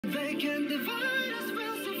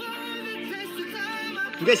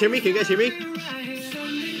You guys hear me? Can you guys hear me?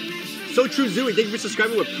 So True Zooey, thank you for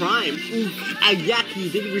subscribing with Prime. Ooh,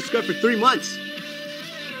 Ayaki, thank you for subscribing for 3 months.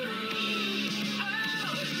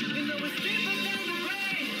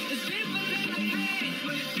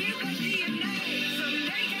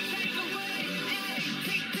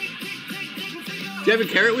 Do you have a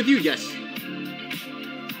carrot with you? Yes.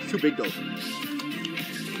 It's too big though.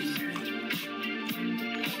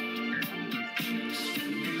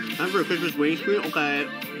 Time for a Christmas wing screen? Okay.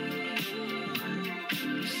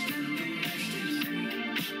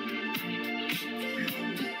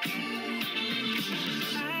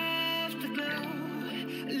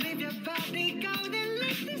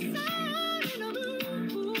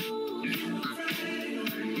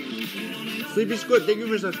 Sleepy Squid, thank you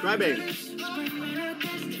for subscribing.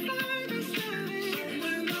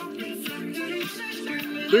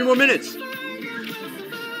 3 more minutes.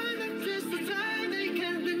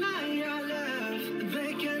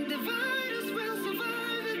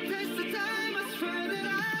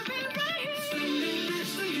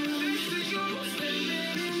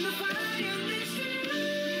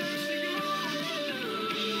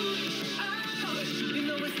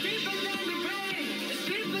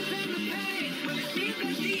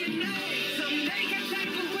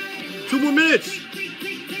 Two more minutes.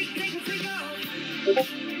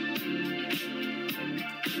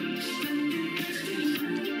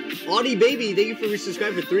 Audie Baby, thank you for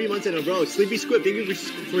subscribing for 3 months in a row. Sleepy Squid, thank you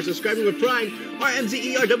for subscribing with Prime.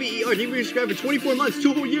 RMZERWER, thank you for subscribing for 24 months,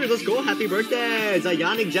 2 whole years. Let's go. Happy birthday.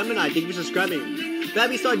 Zionic Gemini, thank you for subscribing.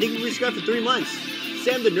 Babby Star, thank you for subscribing for 3 months.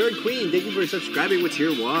 Sam the Nerd Queen, thank you for subscribing with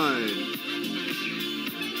Tier 1.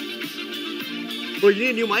 Bro, you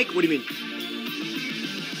need a new mic? What do you mean?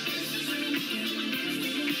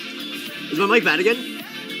 Is my mic bad again?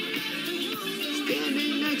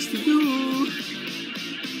 Standing next to you.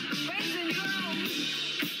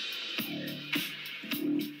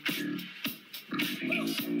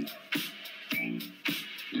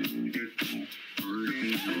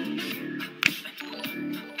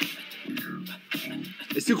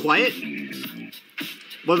 It's too quiet?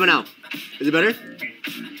 What about now? Is it better?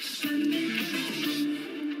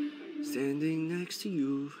 Standing next to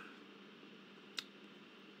you.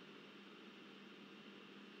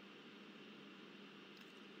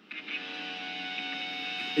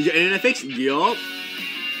 Is your internet fixed? Yup.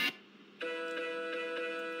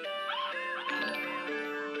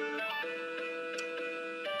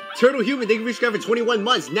 Turtle Human, thank you for subscribing for 21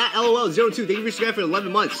 months. Nat LOL02, thank you for subscribing for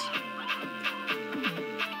 11 months.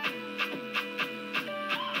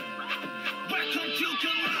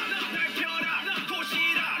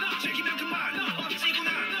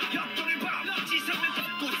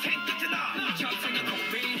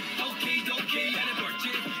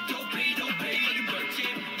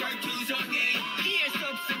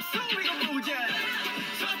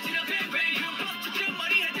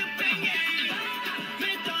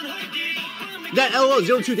 That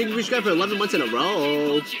LOL02, thank you for subscribing for 11 months in a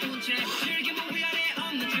row.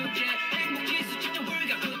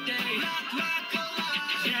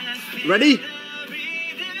 Ready?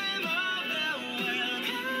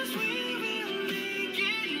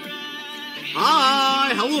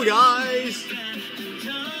 Hi, hello guys.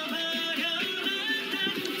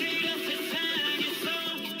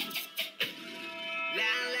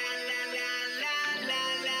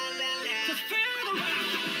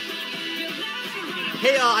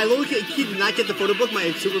 Hey, I low-key did not get the photo book. My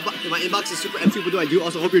inbox is super empty. What do I do?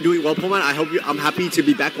 Also, hope you're doing well, Pullman. I'm happy to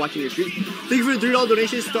be back watching your stream. Thank you for the $3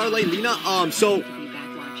 donation, Starlight Lena.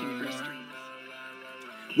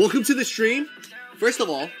 Welcome to the stream. First of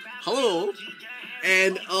all, hello.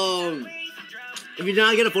 And if you did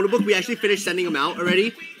not get a photo book, we actually finished sending them out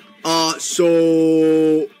already.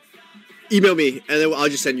 So email me, and then I'll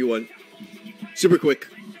just send you one. Super quick.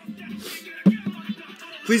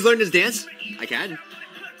 Please learn this dance. I can.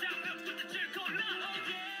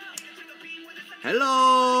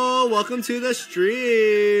 Hello, welcome to the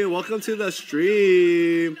stream. Welcome to the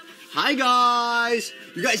stream. Hi guys.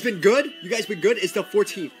 You guys been good? You guys been good? It's the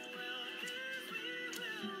 14th.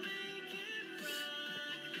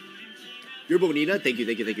 You're bonita. Thank you,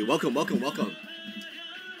 thank you, thank you. Welcome, welcome, welcome.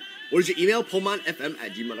 What is your email?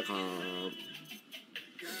 PullmanFM@gmail.com.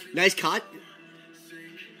 Nice cot.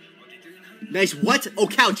 Nice what? Oh,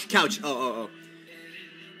 couch.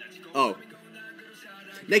 Oh.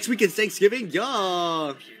 Next week is Thanksgiving?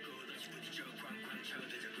 Yeah.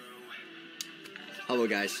 Hello,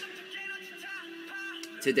 guys.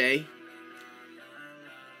 Today,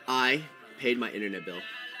 I paid my internet bill.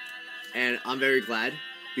 And I'm very glad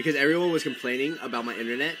because everyone was complaining about my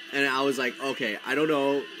internet. And I was like, okay, I don't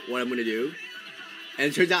know what I'm going to do. And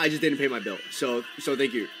it turns out I just didn't pay my bill. So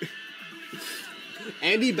thank you.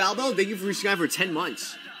 Andy Balbo, thank you for subscribing for 10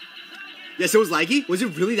 months. Yes, it was laggy. Was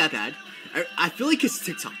it really that bad? I feel like it's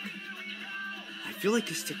TikTok.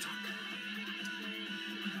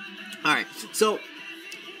 Alright, so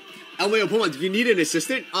Elmayo Pokemon, do you need an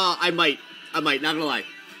assistant? I might, not gonna lie.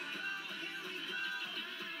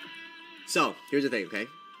 So, here's the thing, okay?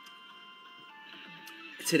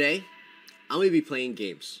 Today, I'm gonna be playing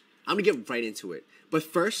games. I'm gonna get right into it. But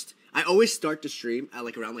first, I always start the stream at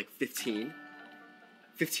like around like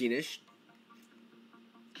 15-ish.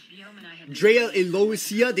 Drea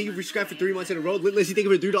Eloisia, thank you for subscribing for 3 months in a row. Lizzie, thank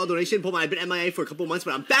you for the $3 donation. Pokemon, I've been MIA for a couple months,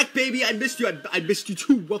 but I'm back, baby. I missed you. I missed you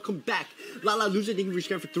too. Welcome back. Lala Loser, thank you for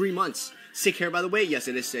subscribing for 3 months. Sick hair, by the way. Yes,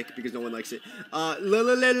 it is sick because no one likes it. But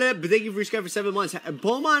thank you for subscribing for 7 months.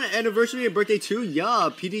 Pokemon anniversary and birthday too. Yeah,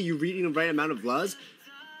 PD, you reading the right amount of loves.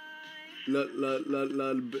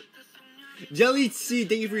 Jelly C,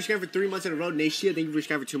 thank you for subscribing for 3 months in a row. Nashia, thank you for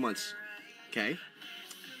subscribing for 2 months. Okay.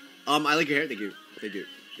 I like your hair. Thank you.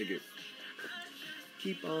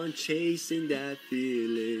 Keep on chasing that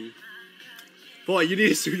feeling. Boy, you need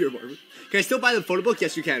to suit your barber. Can I still buy the photo book?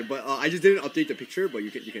 Yes, you can. But I just didn't update the picture. But you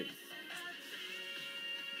can.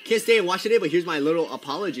 Can't stay and watch today. But here's my little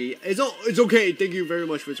apology. It's okay. Thank you very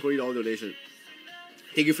much for the $20 donation.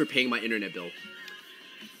 Thank you for paying my internet bill.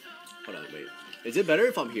 Hold on, wait. Is it better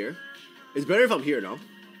if I'm here? It's better if I'm here, no?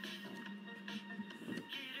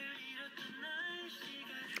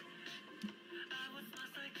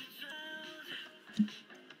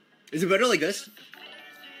 Is it better like this?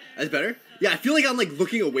 That's better? Yeah, I feel like I'm like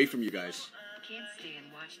looking away from you guys. Can't stay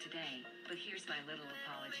and watch today, but here's my little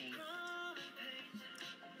apology.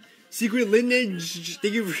 Secret Lineage,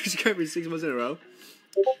 thank you for subscribing 6 months in a row.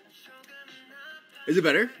 Is it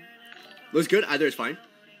better? Looks good? Either is fine.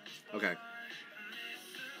 Okay.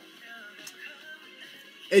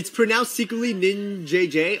 It's pronounced secretly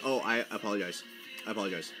Ninjj. Oh, I apologize. I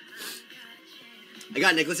got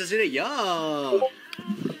a necklace yesterday. Yo!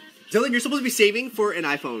 Dylan, you're supposed to be saving for an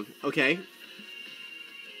iPhone, okay?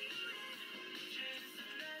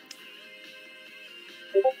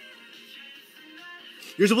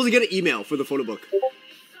 You're supposed to get an email for the photo book.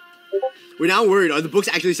 We're now worried. Are the books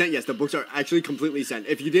actually sent? Yes, the books are actually completely sent.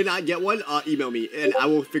 If you did not get one, email me, and I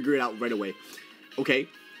will figure it out right away. Okay?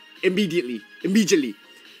 Immediately.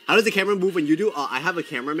 How does the camera move when you do? I have a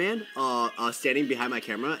cameraman standing behind my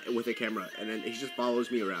camera with a camera, and then he just follows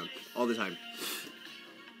me around all the time.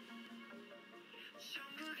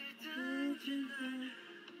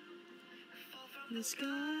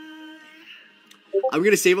 I'm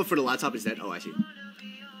gonna save up for the laptop instead. Oh, I see.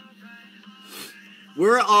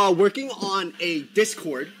 We're working on a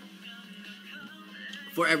Discord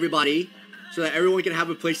for everybody, so that everyone can have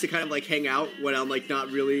a place to kind of like hang out when I'm like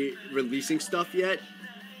not really releasing stuff yet.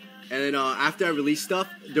 And then after I release stuff,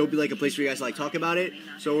 there'll be like a place for you guys to like talk about it.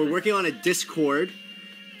 So we're working on a Discord,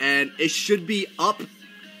 and it should be up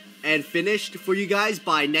and finished for you guys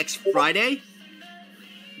by next Friday.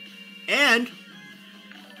 And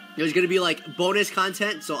there's gonna be like bonus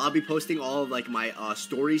content, so I'll be posting all of like my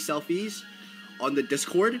story selfies on the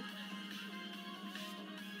Discord.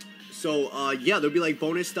 So yeah, there'll be like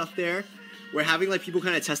bonus stuff there. We're having like people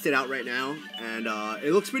kind of test it out right now, and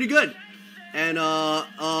it looks pretty good. And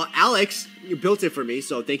Alex, you built it for me,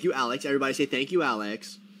 so thank you, Alex. Everybody say thank you,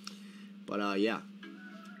 Alex. But yeah.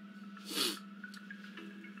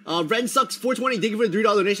 Ren Sucks 420, thank you for the $3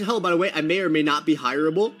 donation. Hello, by the way, I may or may not be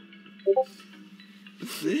hireable.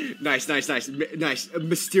 Nice.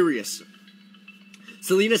 Mysterious.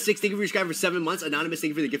 Selena 6, thank you for subscribing for 7 months. Anonymous, thank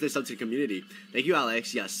you for the gift of sub to the community. Thank you,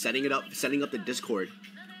 Alex. Yes, setting up the Discord.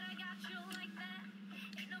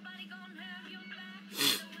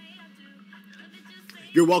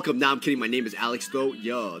 You're welcome. Nah, I'm kidding. My name is Alex, though.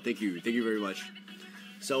 Yo, thank you very much.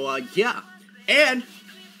 So, yeah. And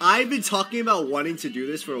I've been talking about wanting to do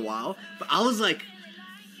this for a while, but I was like,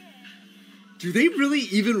 do they really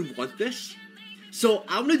even want this? So,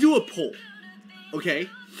 I'm going to do a poll. Okay?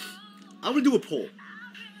 I'm going to do a poll.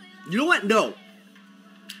 You know what? No.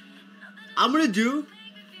 I'm going to do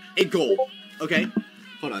a goal. Okay?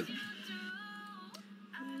 Hold on.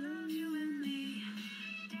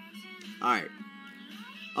 Alright.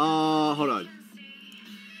 Hold on.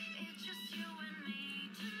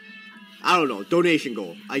 I don't know. Donation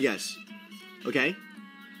goal, I guess. Okay?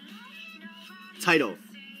 Title.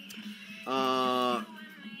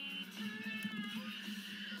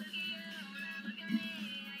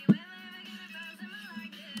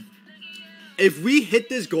 If we hit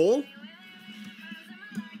this goal,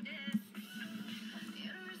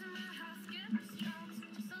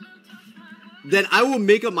 then I will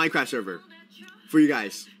make a Minecraft server for you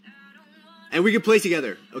guys. And we can play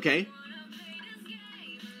together, okay?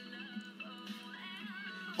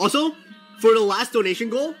 Also, for the last donation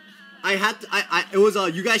goal, it was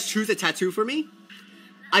you guys choose a tattoo for me.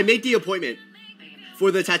 I made the appointment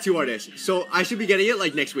for the tattoo artist. So I should be getting it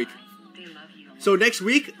like next week. So next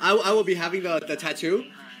week, I will be having the tattoo.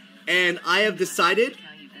 And I have decided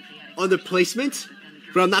on the placement,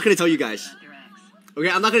 but I'm not going to tell you guys. Okay,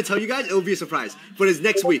 I'm not going to tell you guys. It will be a surprise. But it's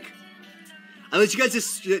next week. I'll let you guys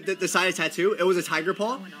just decide a tattoo. It was a tiger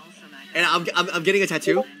paw. And I'm getting a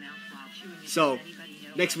tattoo. So,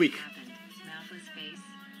 next week.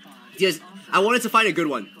 Yes, I wanted to find a good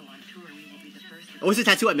one. What's the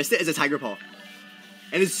tattoo? I missed it. It's a tiger paw.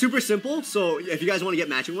 And it's super simple. So, if you guys want to get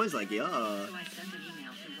matching ones, like, yeah.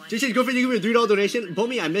 JJ's girlfriend, thank you for a $3 donation.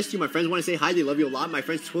 Bomi, I missed you. My friends want to say hi. They love you a lot. My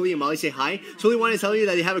friends Twilly and Molly say hi. Twilly wanted to tell you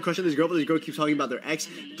that they have a crush on this girl, but this girl keeps talking about their ex.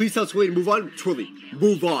 Please tell Twilly to move on. Twilly,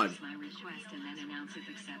 move on.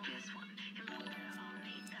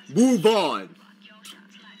 Move on.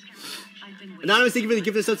 Anonymous, thank you for the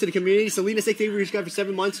gift of subs to the community. Selena, thank you for your subscribe for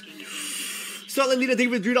 7 months. Starlet Lena, thank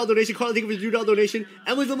you for the $3 donation. Carla, thank you for the $3 donation.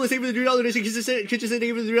 Emily Limless, thank you for the $3 donation. Kitchen, thank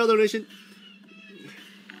you for the $3 donation.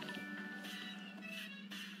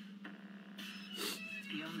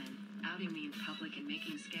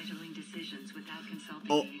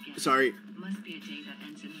 Oh, sorry. Must be a day that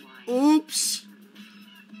ends in Y. Oops.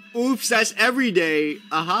 Oops, that's every day.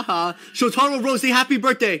 Ahaha. Shotaro Rose, say happy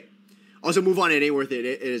birthday. Also, move on. It ain't worth it.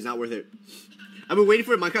 It is not worth it. I've been waiting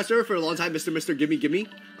for a Minecraft server for a long time. Mr. Gimme.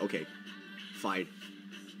 Okay. Fine.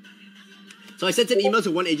 So I sent an email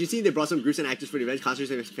to one agency. They brought some groups and actors for the events,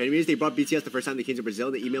 concerts, and fan meetings. They brought BTS the first time they came to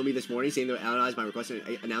Brazil. They emailed me this morning saying they'll analyze my request and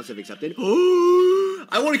announce if accepted.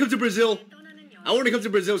 I want to come to Brazil. I want to come to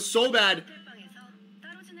Brazil so bad.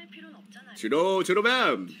 To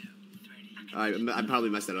bam. I probably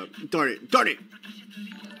messed that up. Darn it.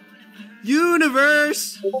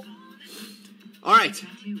 Universe. All right.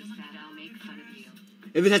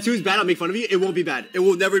 If the tattoo is bad, I'll make fun of you. It won't be bad. It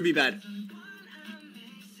will never be bad.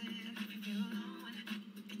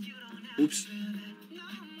 Oops.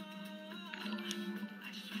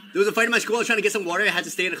 There was a fight in my school. I was trying to get some water. I had to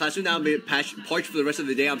stay in the classroom. Now I'm parched for the rest of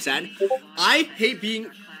the day. I'm sad. I hate being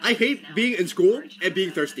in school and being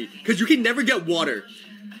thirsty because you can never get water.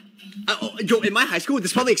 In my high school,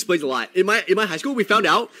 this probably explains a lot. In my high school, we found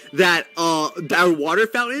out that our water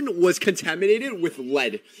fountain was contaminated with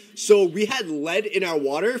lead. So we had lead in our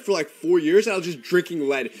water for like 4 years, and I was just drinking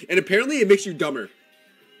lead. And apparently, it makes you dumber.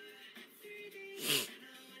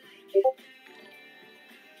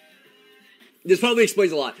 This probably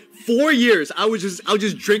explains a lot. 4 years, I was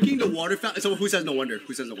just drinking the water fountain. So who says no wonder?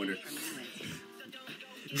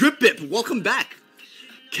 Drip Bip, welcome back.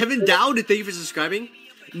 Kevin Dowd, thank you for subscribing.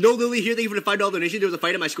 No Lily here, thank you for the $5 donation. There was a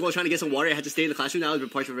fight at my school. I was trying to get some water. I had to stay in the classroom. Now I've been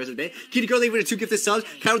parched for the rest of the day. Kitty Girl, thank you for the 2 gifted subs.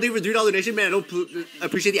 Carol, thank you for the $3 donation. Man, I don't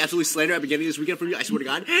appreciate the absolute slander I've been getting this weekend from you. I swear to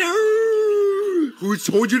God. Who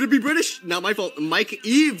told you to be British? Not my fault. Mike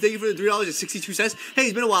Eve, thank you for the $3.62. Hey,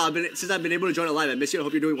 it's been a while since I've been able to join a live. I miss you. I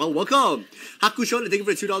hope you're doing well. Welcome. Haku Shona, thank you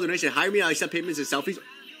for the $2 donation. Hire me. I'll accept payments and selfies.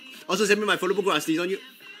 Also, send me my photo book or I'll sneeze on you.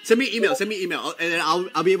 Send me an email, and then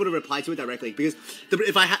I'll be able to reply to it directly. Because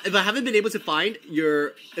if I haven't been able to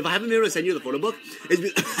send you the photo book, it's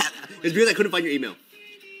because I couldn't find your email.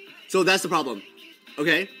 So that's the problem.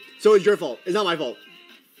 Okay? So it's your fault. It's not my fault.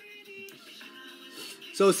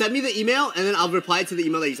 So send me the email, and then I'll reply to the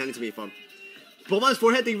email that you sent it to me from. Beomhan's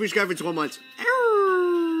forehead, thank you for subscribing for 12 months.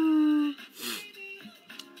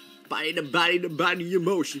 Body,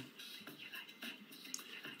 emotion.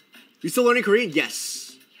 You still learning Korean? Yes.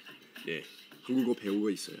 네, 한국어 배우고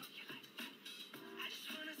있어요.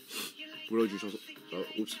 물어주셔서,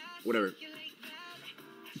 oops, whatever.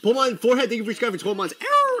 Beomhan forehead, thank you for subscribing for 12 months.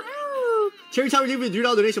 Cherry Tower, thank you for the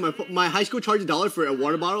 $3 donation. My high school charged $1 for a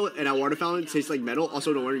water bottle, and our water fountain tastes like metal.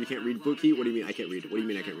 Also, no wonder you can't read, Bookie. What do you mean I can't read? What do you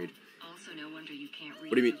mean I can't read? Also, no wonder you can't read.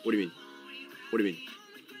 What do you mean?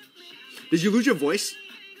 Did you lose your voice?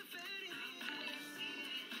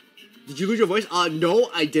 No,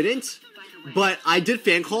 I didn't. But I did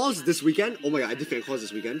fan calls this weekend. Oh my God, I did fan calls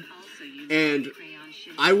this weekend. And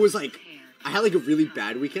I had like a really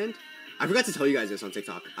bad weekend. I forgot to tell you guys this on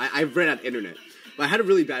TikTok. I've ran out of internet. But I had a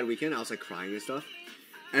really bad weekend. I was like crying and stuff.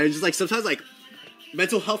 And it's just like sometimes like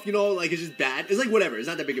mental health, like it's just bad. It's like whatever. It's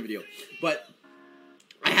not that big of a deal. But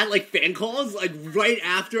I had like fan calls like right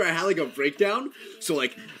after I had like a breakdown. So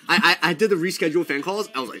like I did the rescheduled fan calls.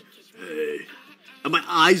 I was like, hey. And my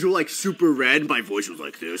eyes were like super red. My voice was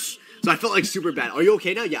like this. So I felt like super bad. Are you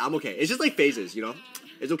okay now? Yeah, I'm okay. It's just like phases,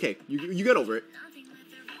 It's okay. You get over it.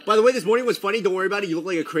 By the way, this morning was funny. Don't worry about it. You look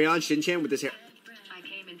like a crayon Shin-chan with this hair. I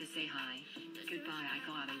came in to say hi. Goodbye.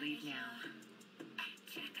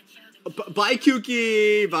 Bye,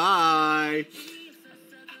 Kuki. Bye.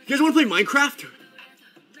 You guys want to play Minecraft?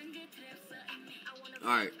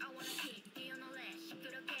 Alright.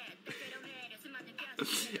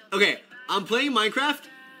 Okay, I'm playing Minecraft.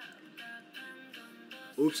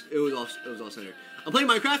 Oops, it was all centered. I'm playing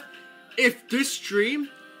Minecraft. If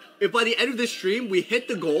by the end of this stream we hit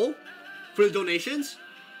the goal for the donations,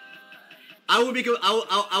 I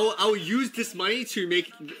will use this money to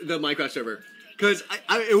make the Minecraft server. Cause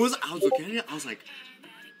I was looking at it, I was like,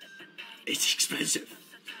 it's expensive.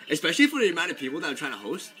 Especially for the amount of people that I'm trying to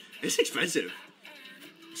host. It's expensive.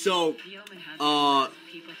 So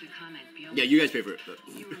yeah, you guys pay for it.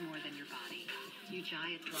 You are more than your body. You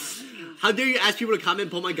giant drawing. How dare you ask people to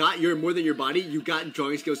comment, oh my god, you're more than your body? You got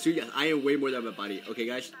drawing skills too? Yes, I am way more than my body. Okay,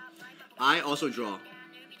 guys? I also draw.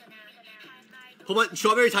 Hold on,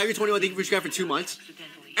 Strawberry Tiger 21, thank you for subscribing for 2 months.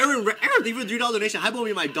 Aaron, thank you for the $3 donation. Hi,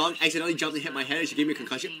 Bobby, my dog accidentally jumped and hit my head and she gave me a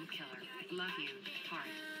concussion. Love you, heart.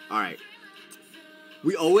 Alright.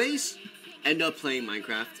 We always end up playing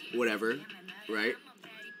Minecraft, whatever, right?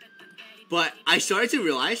 But I started to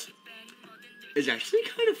realize it's actually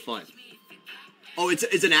kind of fun. Oh,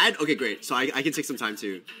 it's an ad? Okay, great. So I can take some time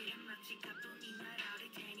too.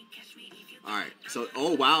 Alright, so,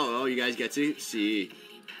 oh wow, oh, you guys get to see.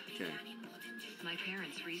 Okay. My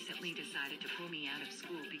parents recently decided to pull me out of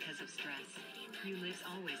school because of stress. You lives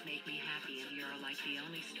always make me happy and you're like the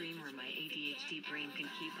only streamer my ADHD brain can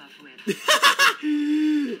keep up with.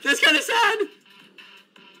 That's kind of sad.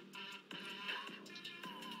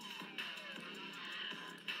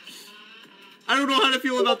 I don't know how to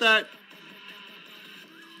feel about that.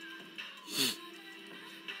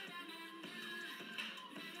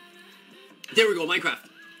 There we go, Minecraft.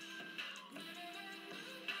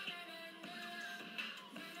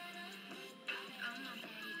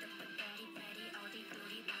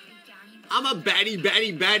 I'm a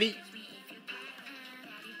baddie.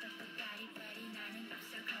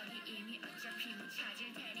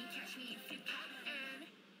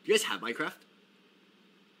 You guys have Minecraft?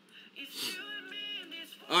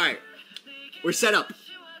 Alright. We're set up.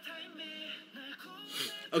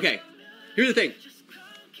 Okay. Here's the thing.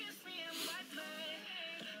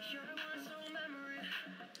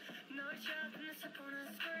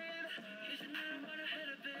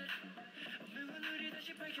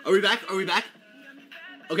 Are we back?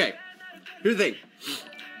 Okay. Here's the thing.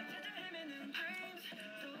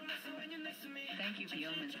 Thank you,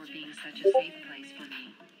 Beomhan, for being such a safe place for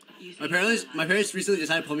me. My parents recently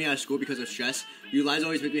decided to pull me out of school because of stress. You lies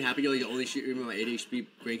always make me happy. You're like the only shit my ADHD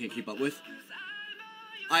brain can keep up with.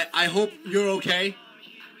 I hope you're okay.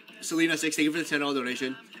 Selena6, thank you for the $10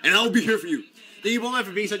 donation. And I'll be here for you. Thank you, Beomhan,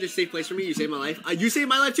 for being such a safe place for me. You saved my life. You saved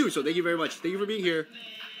my life too, so thank you very much. Thank you for being here.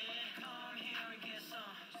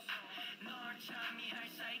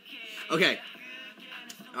 Okay.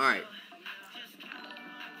 Alright.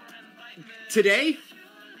 Today,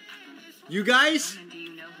 you guys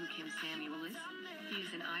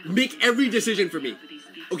make every decision for me.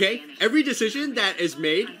 Okay? Every decision that is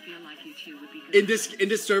made in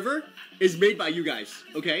this server is made by you guys.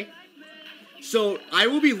 Okay? So, I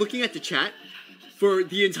will be looking at the chat for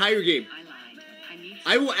the entire game.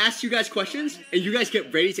 I will ask you guys questions, and you guys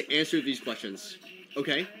get ready to answer these questions.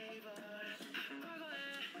 Okay?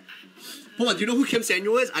 Hold on, do you know who Kim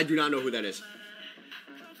Samuel is? I do not know who that is.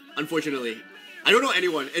 Unfortunately. I don't know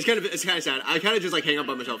anyone. It's kind of sad. I kind of just like hang up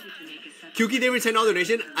by myself. Kuki, they were $10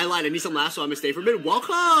 donation. I lied. I need some laughs, so I'm gonna stay for a bit.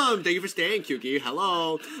 Welcome! Thank you for staying, Kuki.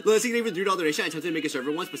 Hello. Let's see, they were $3 donation. I attempted to make a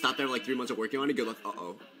server once, but stopped after like 3 months of working on it. Good luck.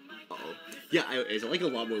 Uh-oh. Yeah, it's like a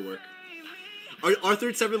lot more work.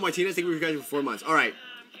 Arthur7 Martinez, thank you for guys for 4 months. Alright.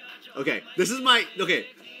 Okay. This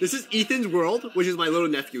is Ethan's world, which is my little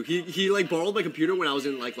nephew. He like borrowed my computer when I was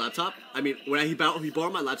in like laptop. I mean, he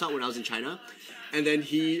borrowed my laptop when I was in China, and then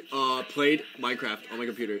he played Minecraft on my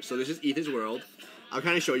computer. So this is Ethan's world. I'll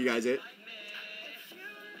kind of show you guys it.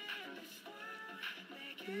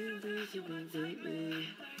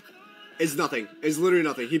 It's nothing. It's literally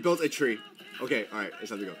nothing. He built a tree. Okay, all right. It's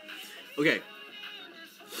time to go. Okay.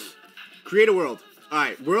 Create a world. All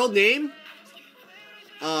right. World name.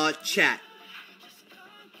 Chat.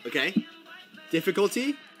 Okay.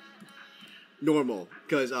 Difficulty. Normal.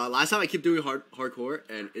 Because last time I kept doing hardcore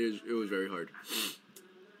and it was very hard.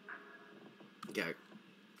 Okay.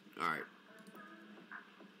 All right.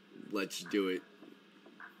 Let's do it.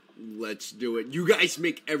 Let's do it. You guys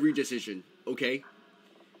make every decision. Okay.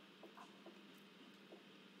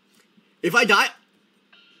 If I die.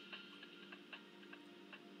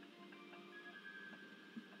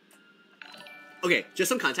 Okay, just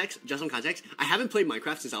some context. I haven't played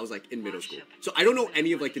Minecraft since I was like in middle school, so I don't know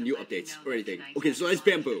any of like the new updates or anything. Okay, so that's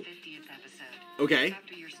Bamboo. Okay.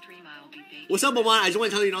 What's up, Beomhan? I just want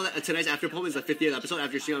to tell you that tonight's After Poem is the 50th episode.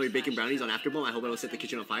 After seeing how many baking brownies on After Poem, I hope I don't set the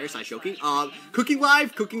kitchen on fire. Slash joking. Cooking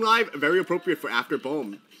live, very appropriate for After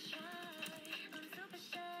Poem.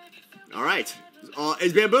 All right,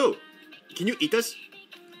 it's Bamboo. Can you eat this?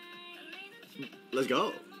 Let's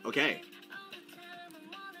go. Okay.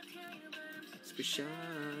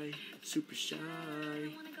 Super shy.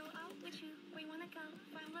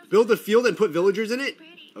 Build a field and put villagers in it?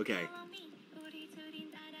 Okay.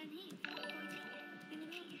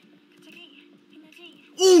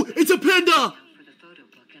 Oh, it's a panda! For the photo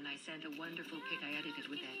book, and I sent a wonderful pic I edited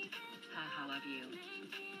with it. Haha, love you.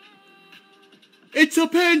 It's a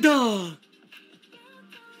panda!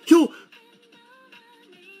 Yo!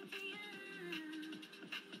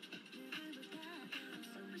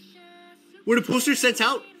 Were the posters sent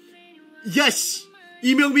out? Yes!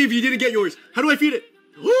 Email me if you didn't get yours. How do I feed it?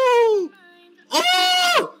 Oh!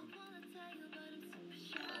 Oh!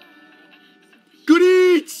 Good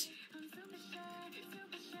eats!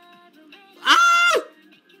 Ah!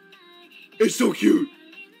 It's so cute.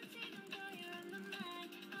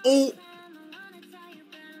 Oh!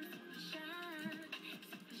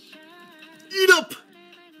 Eat up!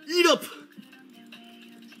 Eat up!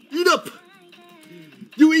 Eat up!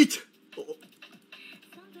 You eat!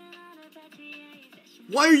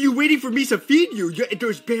 Why are you waiting for me to feed you?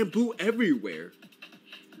 There's bamboo everywhere.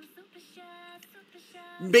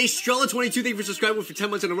 Maestrella22, thank you for subscribing for 10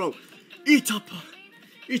 months in a row. Eat up.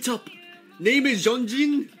 Eat up. Name is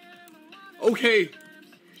Jeonjin. Okay.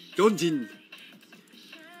 Jeonjin.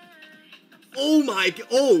 Oh my,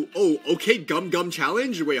 okay, gum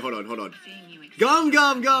challenge? Wait, hold on. Gum.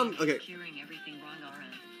 Okay.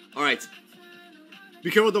 Alright.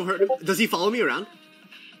 Be careful, don't hurt him. Does he follow me around?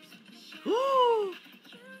 Oh,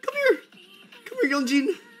 come here, Yeonjin.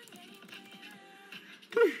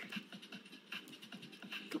 Come here.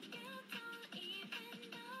 Come.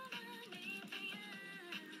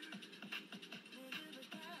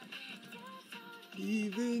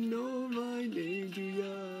 Even know my name, do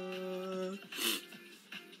ya?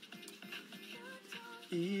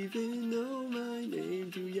 Even know my name,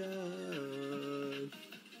 do ya?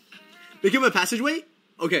 Make him a passageway?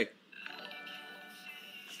 Okay.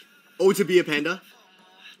 Oh, to be a panda?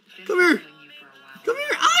 Come here! Come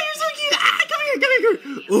here! Ah, you're so cute! Ah, come here!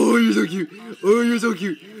 Oh, you're so cute! Oh, you're so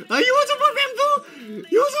cute! Ah, you want some more bamboo?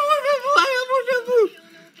 You want some more bamboo? I have more bamboo!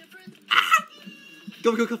 Ah!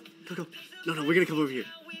 Go. No, we're gonna come over here.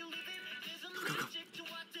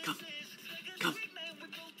 Come.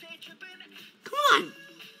 Come on!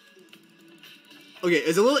 Okay,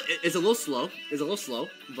 it's a little slow.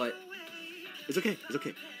 But it's okay.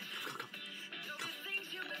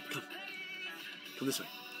 Come this way.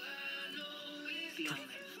 Come.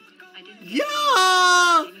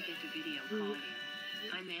 Yeah!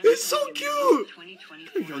 It's so cute! Come here,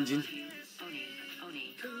 Yeonjin.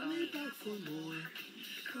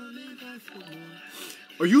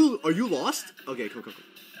 Are you lost? Okay, come.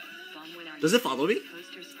 Does it follow me?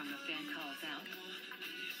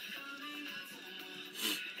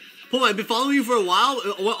 Paul, I've been following you for a while.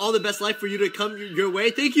 I want all the best life for you to come your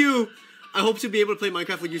way. Thank you. I hope to be able to play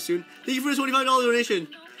Minecraft with you soon. Thank you for the $25 donation.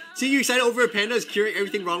 Seeing you excited over a panda is curing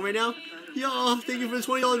everything wrong right now. Yo, thank you for the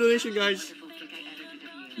 $20 donation, guys.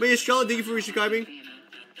 Maestrella, thank you for resubscribing.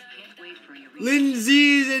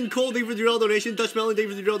 Lindsay's and Cole, thank you for the $3 donation. Dutch Melon, thank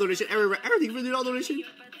you for the $3 donation. Eric, thank you for the $3 donation.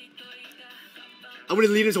 I'm gonna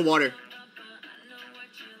lead into water.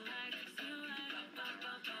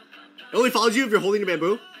 It only follows you if you're holding a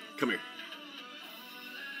bamboo. Come here.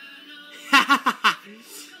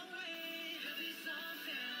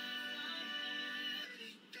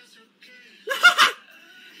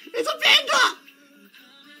 It's a panda!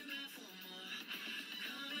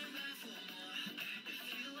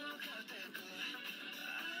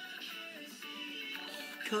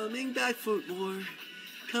 Coming back for more.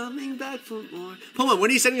 Poma, when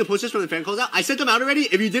are you sending the posters from the fan calls out? I sent them out already.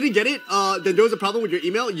 If you didn't get it, then there was a problem with your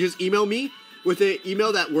email. You just email me with the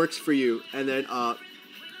email that works for you, and then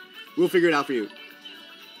we'll figure it out for you.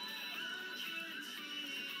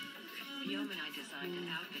 Beomhan, I designed an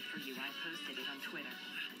outfit for you. I posted it on Twitter.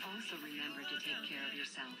 Also remember to take care of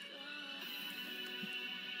yourself.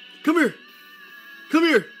 Come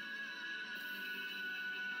here.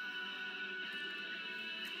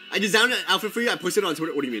 I designed an outfit for you. I posted it on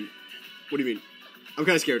Twitter. What do you mean? I'm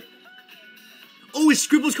kind of scared. Oh, it's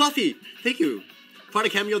Scribble's Coffee. Thank you.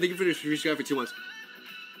 Product Cameo, thank you for the subscribe for 2 months.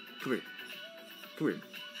 Come here.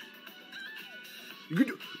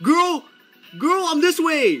 Girl, Girl, I'm this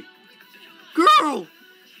way. Girl.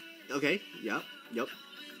 Okay. Yep. Yep.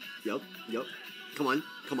 Yep. Yep. Come on.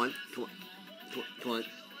 Come on. Come on. Come on.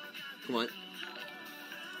 Come on.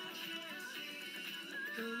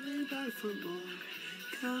 Coming back for more.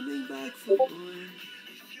 Coming back for more.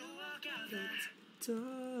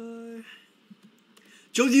 Door.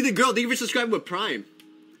 Josie the girl, thank you for subscribing with Prime.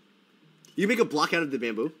 You make a block out of the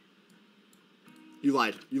bamboo? You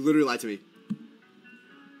lied. You literally lied to me.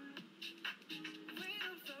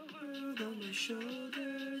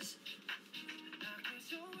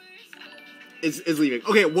 It's leaving.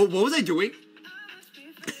 Okay, what was I doing?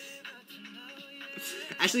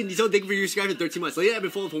 Ashley Niso, thank you for your subscribe for 13 months. Lately, I've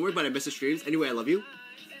been full of homework, but I missed the streams. Anyway, I love you.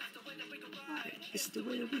 It's the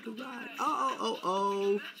way we can ride.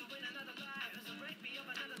 Oh.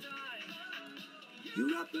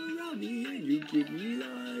 You wrap around me and you give me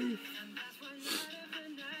life.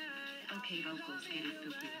 Okay, vocals, get it,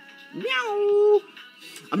 Pookie. Meow.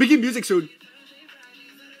 I'm making music soon.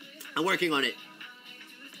 I'm working on it.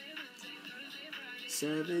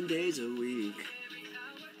 7 days a week.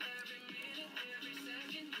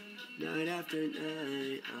 Night after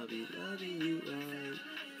night, I'll be loving you right.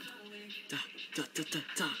 Da, da, da, da,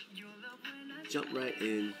 da. Jump right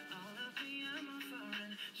in.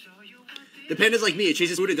 The panda's like me. It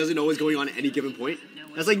chases food and doesn't know what's going on at any given point.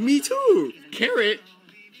 That's like me too. Carrot.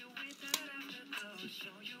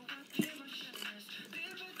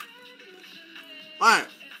 Alright.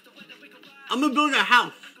 I'm gonna build a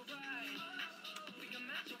house.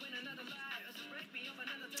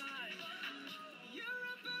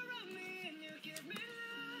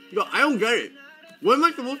 Yo, I don't get it. What am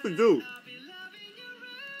I supposed to do?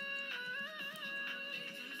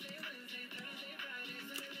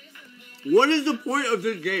 What is the point of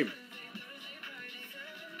this game?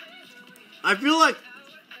 I feel like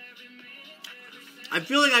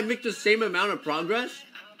I make the same amount of progress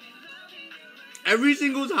every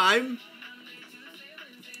single time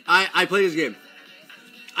I play this game.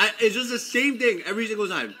 It's just the same thing every single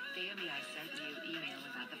time. Baby, I sent you email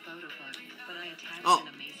about the photo book, but I attached Oh.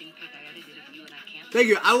 an amazing pic I edited of you and I can't. Thank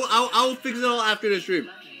you. I will fix it all after the stream.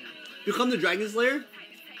 Love you. Become the Dragon Slayer?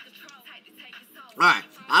 Alright,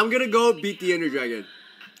 I'm gonna go beat the Ender Dragon.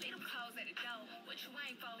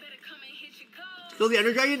 Kill the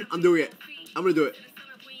Ender Dragon? I'm doing it. I'm gonna do it.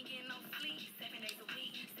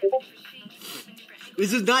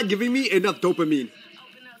 This is not giving me enough dopamine.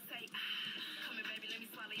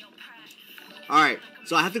 Alright,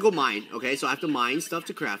 so I have to go mine, okay? So I have to mine stuff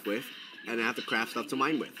to craft with, and I have to craft stuff to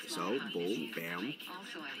mine with. So, boom, bam.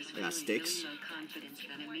 Also, I was I got sticks. really low confidence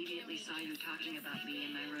that immediately saw you talking about me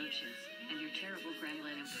and my roaches, and your terrible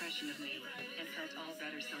gremlin impression of me, and felt all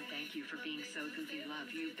better, so thank you for being so goofy. Love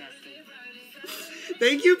you, bestie.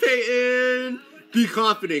 Thank you, Peyton. Be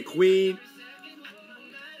confident, queen.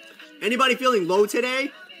 Anybody feeling low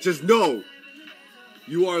today? Just know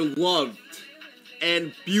you are loved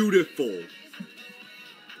and beautiful.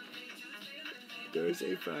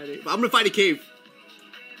 Thursday, Friday. I'm gonna find a cave.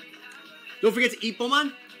 Don't forget to eat,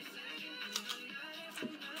 Beomhan.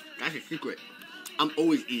 That's a secret. I'm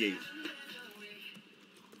always eating.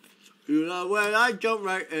 You know when I jump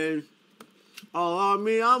right in. All on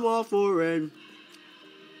me, I'm all for it.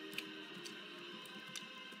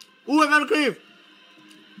 Ooh, I got a cave.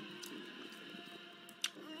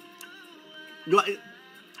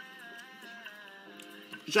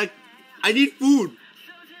 It's like, I need food.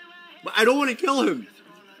 But I don't want to kill him.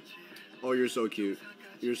 Oh, you're so cute.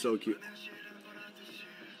 You're so cute.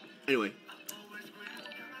 Anyway.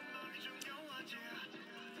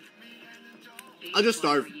 I'll just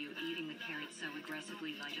starve. You eating the carrot so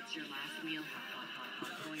aggressively like it's your last meal.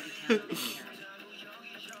 Going to town with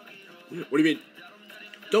carrot. What do you mean?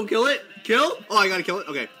 Don't kill it? Kill? Oh, I gotta kill it?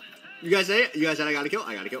 Okay. You guys say it? You guys said I gotta kill?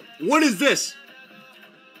 I gotta kill. What is this?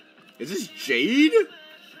 Is this jade?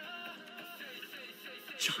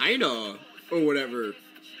 China or whatever.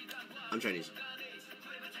 I'm Chinese.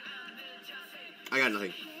 I got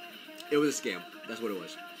nothing. It was a scam. That's what it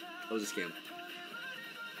was. It was a scam.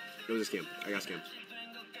 It was a scam. I got scammed.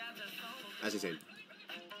 That's insane.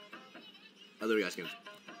 I literally got scammed.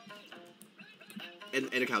 And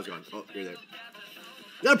the cow's gone. Oh, you're there. Is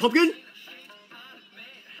that a pumpkin?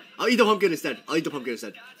 I'll eat the pumpkin instead. I'll eat the pumpkin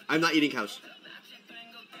instead. I'm not eating cows.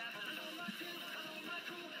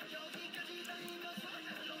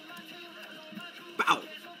 Bow.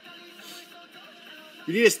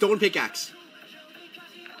 You need a stone pickaxe.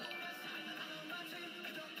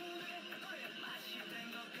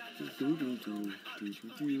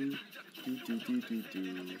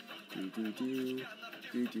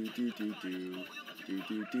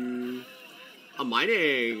 I'm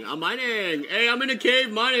mining. I'm mining. Hey, I'm in a cave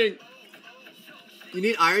mining. You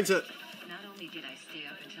need iron to... Not only did I stay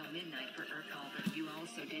up until midnight for Urkel, but you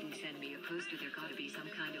also didn't send me a poster. There gotta be some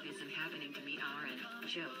kind of ism happening to me, Aaron.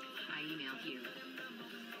 Joke. I emailed you.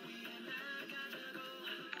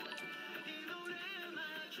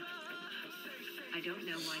 I don't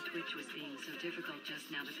know why Twitch was being so difficult just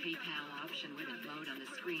now. The PayPal option wouldn't load on the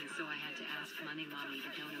screen, so I had to ask Money Mommy to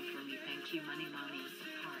dono for me. Thank you, Money Mommy.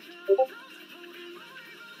 Heart.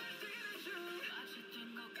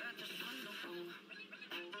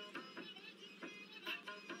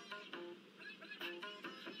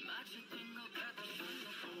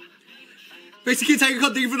 Basically, Tiger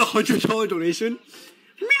Cup, thank you for the $100 donation.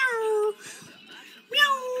 Meow.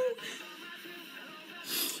 Meow.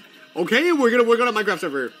 Okay, we're gonna work on a Minecraft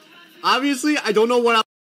server. Obviously, I don't know what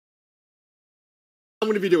I'm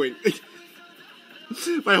gonna be doing.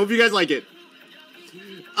 But I hope you guys like it.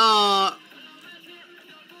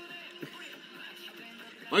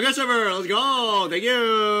 Minecraft server, let's go. Thank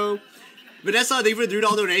you. Vanessa, thank you for the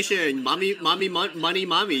 $3 donation. Money, mommy.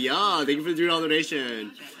 Yeah, thank you for the $3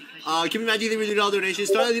 donation. Kim Magic, thank you for the $3 donation.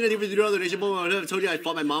 Starlight, thank you for the $3 donation. I told you I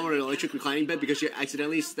fought my mom on an electric reclining bed because she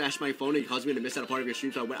accidentally stashed my phone and caused me to miss out a part of your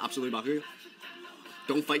stream, so I went absolutely bonkers.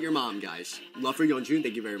 Don't fight your mom, guys. Love for Yeonjun,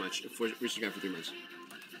 thank you very much for reaching out for 3 months.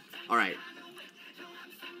 Alright.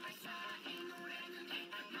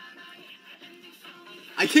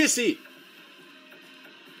 I can't see.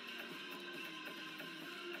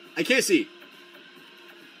 I can't see.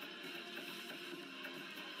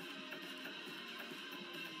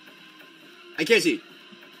 I can't see.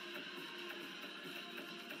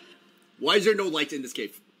 Why is there no light in this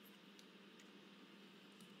cave?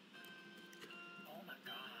 Oh my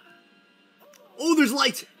god. Oh, there's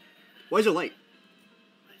light! Why is there light?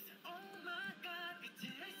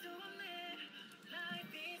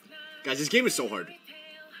 Guys, this game is so hard.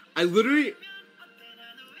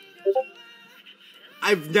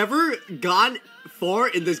 I've never gone far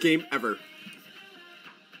in this game ever.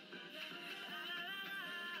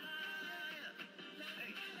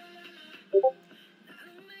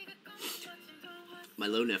 My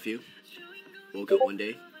little nephew woke up one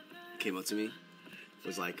day, came up to me,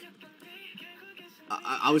 was like,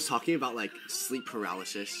 I was talking about like sleep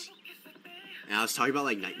paralysis, and I was talking about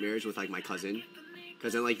like nightmares with like my cousin,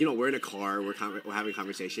 because then like, you know, we're in a car, we're having a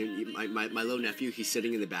conversation. My little nephew, he's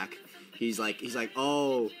sitting in the back. He's like,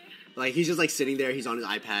 oh, like he's just like sitting there. He's on his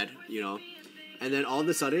iPad, you know, and then all of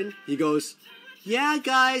a sudden he goes, yeah,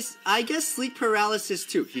 guys, I guess sleep paralysis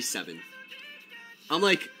too. He's 7. I'm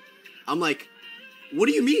like, what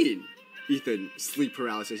do you mean, Ethan, sleep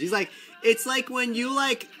paralysis? He's like, it's like when you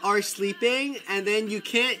like are sleeping and then you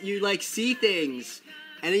like see things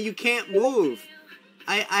and then you can't move.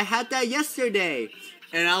 I had that yesterday.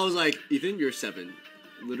 And I was like, Ethan, you're 7.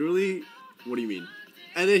 Literally, what do you mean?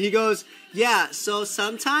 And then he goes, yeah, so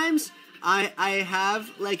sometimes I have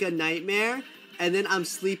like a nightmare and then I'm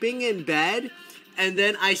sleeping in bed and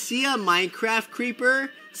then I see a Minecraft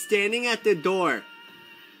creeper standing at the door.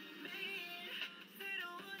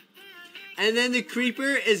 And then the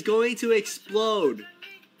creeper is going to explode.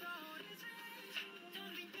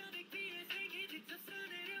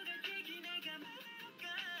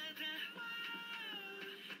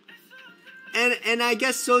 And I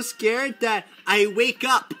get so scared that I wake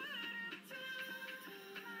up.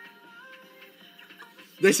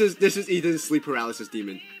 This is Ethan's sleep paralysis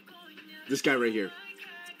demon. This guy right here.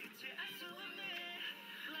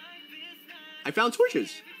 I found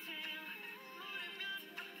torches.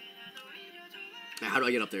 Now, how do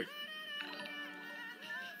I get up there?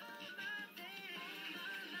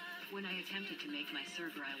 When I attempted to make my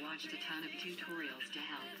server, I watched a ton of tutorials to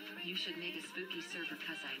help. You should make a spooky server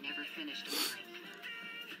cause I never finished mine.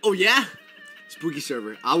 Oh yeah? Spooky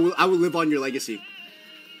server. I will live on your legacy.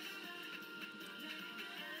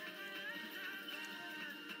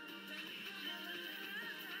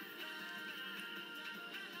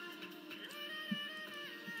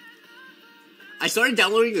 I started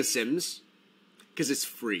downloading The Sims because it's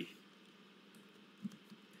free.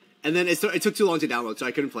 And then it took too long to download, so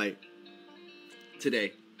I couldn't play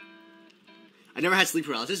today. I never had sleep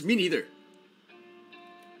paralysis. Me neither.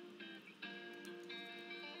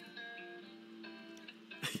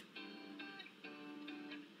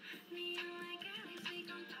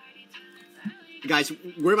 Guys,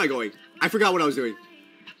 where am I going? I forgot what I was doing.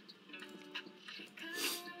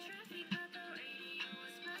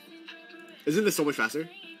 Isn't this so much faster?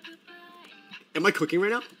 Am I cooking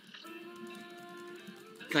right now?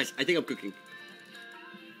 Guys, I think I'm cooking.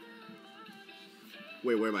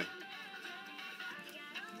 Wait, where am I?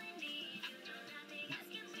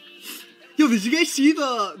 Yo, did you guys see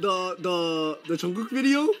the Jungkook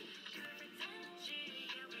video?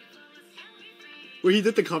 Where he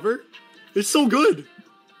did the cover? It's so good.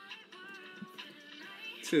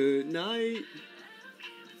 Tonight.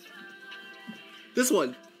 This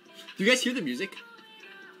one. Do you guys hear the music?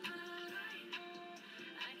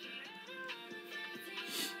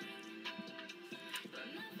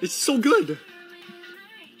 It's so good.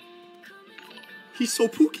 He's so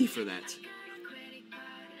pooky for that.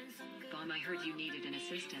 Bomb, I heard you needed an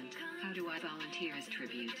assistant. How do I volunteer as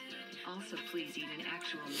tribute? Also, please eat an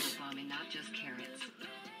actual meal bomb and not just carrots.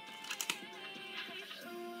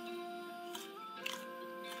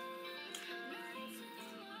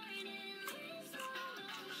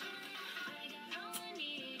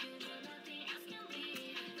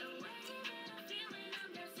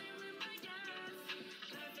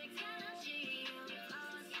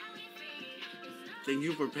 Thank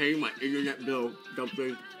you for paying my internet bill,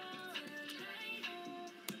 Dumpling.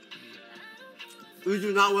 You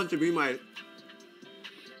do not want to be my...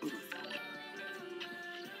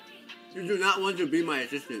 You do not want to be my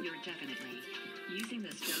assistant. You're definitely using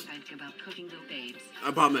the stove. I think about cooking the babes.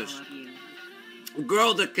 I promise. I love you.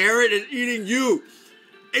 Girl, the carrot is eating you.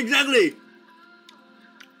 Exactly.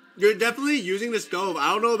 You're definitely using the stove.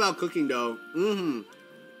 I don't know about cooking though.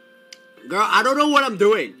 Girl, I don't know what I'm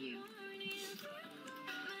doing.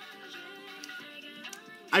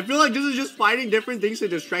 I feel like this is just finding different things to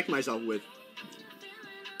distract myself with.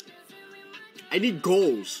 I need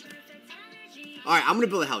goals. Alright, I'm gonna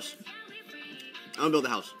build a house. I'm gonna build a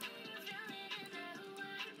house.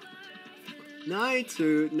 Night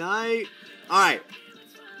to night. Alright.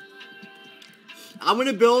 I'm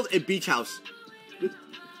gonna build a beach house.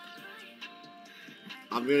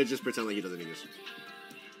 I'm gonna just pretend like he doesn't need this.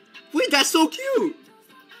 Wait, that's so cute!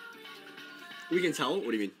 We can tell? What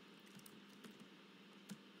do you mean?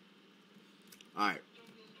 Alright.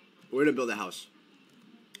 We're gonna build a house.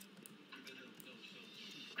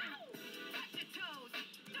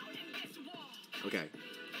 Okay.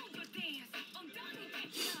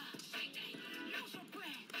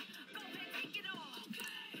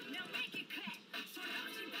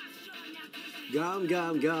 Gum,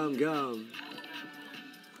 gum, gum, gum.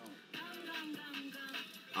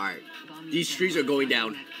 Alright. These trees are going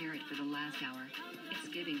down. Carrot for the last hour. It's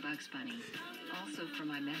giving Bugs Bunny. Also, for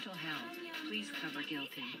my mental health, please cover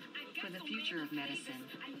guilty. For the future of medicine.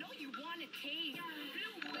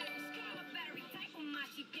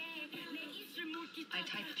 I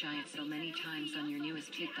typed giant so many times on your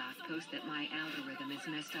newest TikTok post that my algorithm is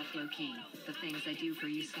messed up low-key. The things I do for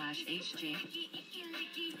you /HJ.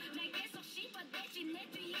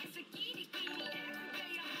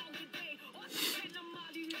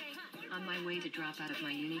 On my way to drop out of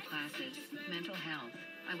my uni classes, mental health,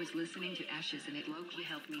 I was listening to Ashes and it low-key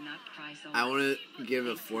helped me not cry so much. I want to give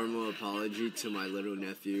a formal apology to my little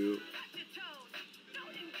nephew,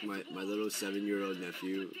 my little 7-year-old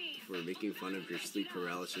nephew, for making fun of your sleep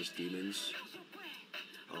paralysis demons.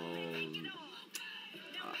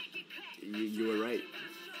 You were right.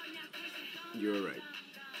 You were right.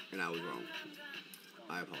 And I was wrong.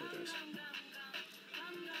 I apologize.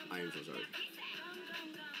 I am so sorry.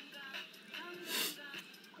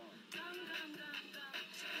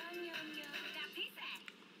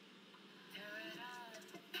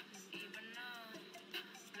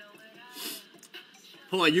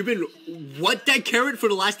 Hold on, you've been... What? That carrot for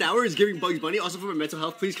the last hour is giving Bugs Bunny? Also for my mental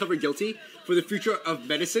health, please cover guilty. For the future of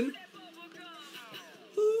medicine.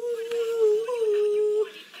 Ooh.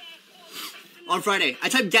 On Friday, I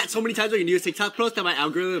typed GAT so many times on your newest TikTok post that my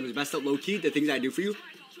algorithm is messed up low-key, the things I do for you.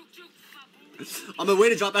 On my way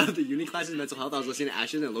to drop out of the uni classes mental health, I was listening to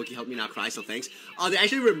Ashes and low-key helped me not cry, so thanks. They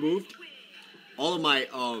actually removed all of my,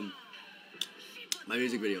 my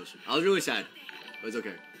music videos. I was really sad, but it's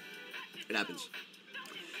okay. It happens.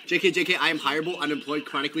 JK, I am hireable, unemployed,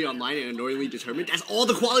 chronically online, and annoyingly determined. That's all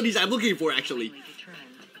the qualities I'm looking for, actually.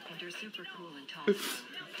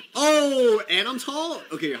 Oh, and I'm tall?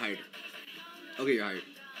 Okay, you're hired. Okay, you're hired.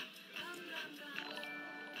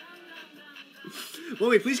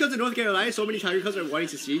 Mommy, please come to North Carolina. So many Tiger Cubs are wanting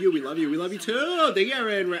to see you. We love you. We love you too. Thank you,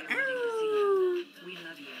 Aaron. We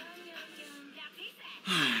love you.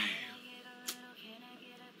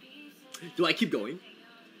 Do I keep going?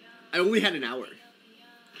 I only had an hour.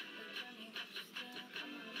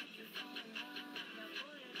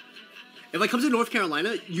 If I come to North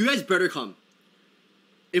Carolina, you guys better come.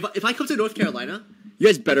 If I come to North Carolina, you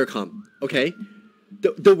guys better come, okay?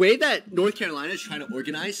 The way that North Carolina is trying to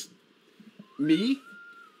organize me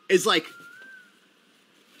is like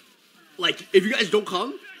if you guys don't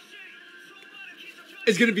come,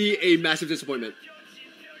 it's gonna be a massive disappointment.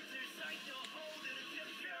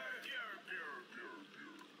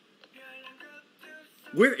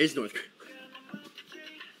 Where is North Korea?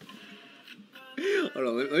 Hold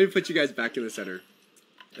on, let me put you guys back in the center.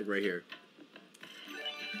 Like right here.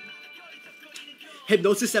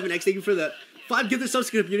 Hypnosis 7X, thank you for the 5 gifted subs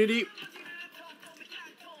to the community.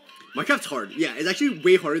 Minecraft's hard. Yeah, it's actually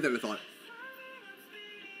way harder than I thought.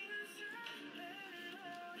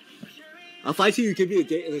 I'll fly to you, give me the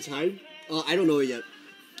date and the time. I don't know it yet.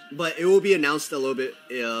 But it will be announced a little bit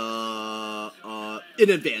in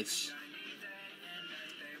advance.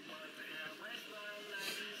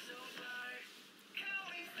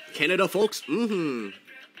 Canada, folks.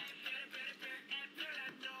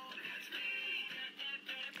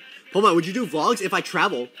 Poma, would you do vlogs if I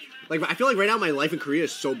travel? Like, I feel like right now my life in Korea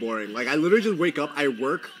is so boring. Like, I literally just wake up, I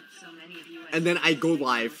work, and then I go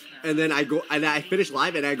live, and then I finish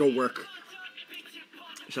live, and I go work.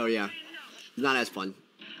 So yeah, not as fun.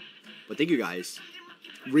 But thank you guys.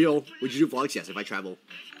 Real, would you do vlogs? Yes, if I travel.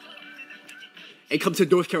 And come to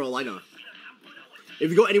North Carolina. If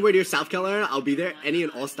you go anywhere near South Carolina, I'll be there. Any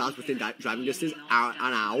and all stops within driving distance.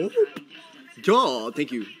 Ow. Duh.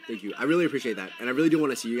 Thank you. I really appreciate that. And I really do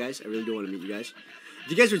want to see you guys. I really do want to meet you guys.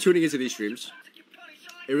 If you guys are tuning into these streams,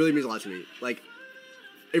 it really means a lot to me. Like,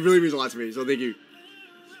 it really means a lot to me. So thank you.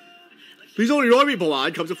 Please don't ignore me,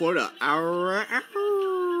 Beomhan. Come to Florida.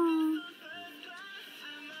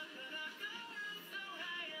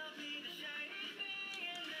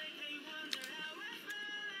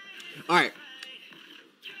 Alright.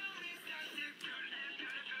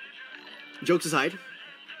 Jokes aside.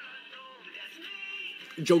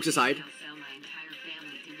 I'm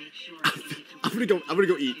gonna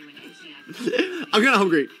go eat. I'm kinda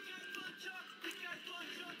hungry.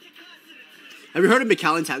 Have you heard of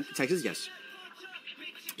McAllen, Texas? Yes.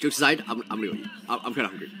 Jokes aside, I'm gonna go eat. I'm kinda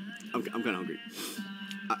hungry. I'm kinda hungry.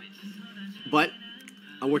 But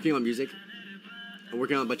I'm working on music. I'm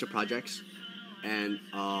working on a bunch of projects. And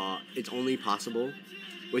it's only possible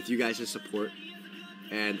with you guys' support.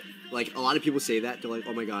 And like, a lot of people say that. They're like,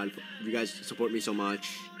 oh my god, you guys support me so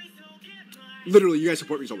much. Literally, you guys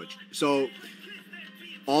support me so much. So,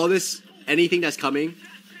 all this, anything that's coming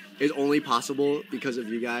is only possible because of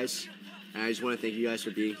you guys. And I just want to thank you guys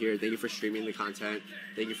for being here. Thank you for streaming the content.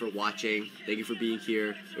 Thank you for watching. Thank you for being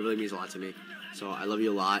here. It really means a lot to me. So, I love you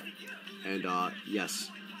a lot. And, yes,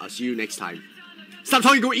 I'll see you next time. Stop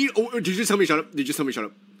talking, go eat! Oh, did you just tell me shut up? And,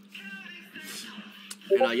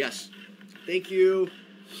 yes. Thank you.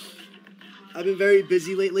 I've been very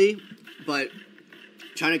busy lately, but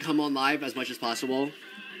trying to come on live as much as possible.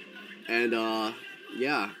 And,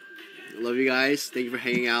 yeah. I love you guys. Thank you for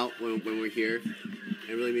hanging out when we're here.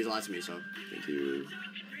 It really means a lot to me, so thank you.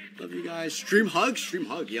 Love you guys. Stream hug?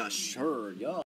 Yeah, sure. Yeah.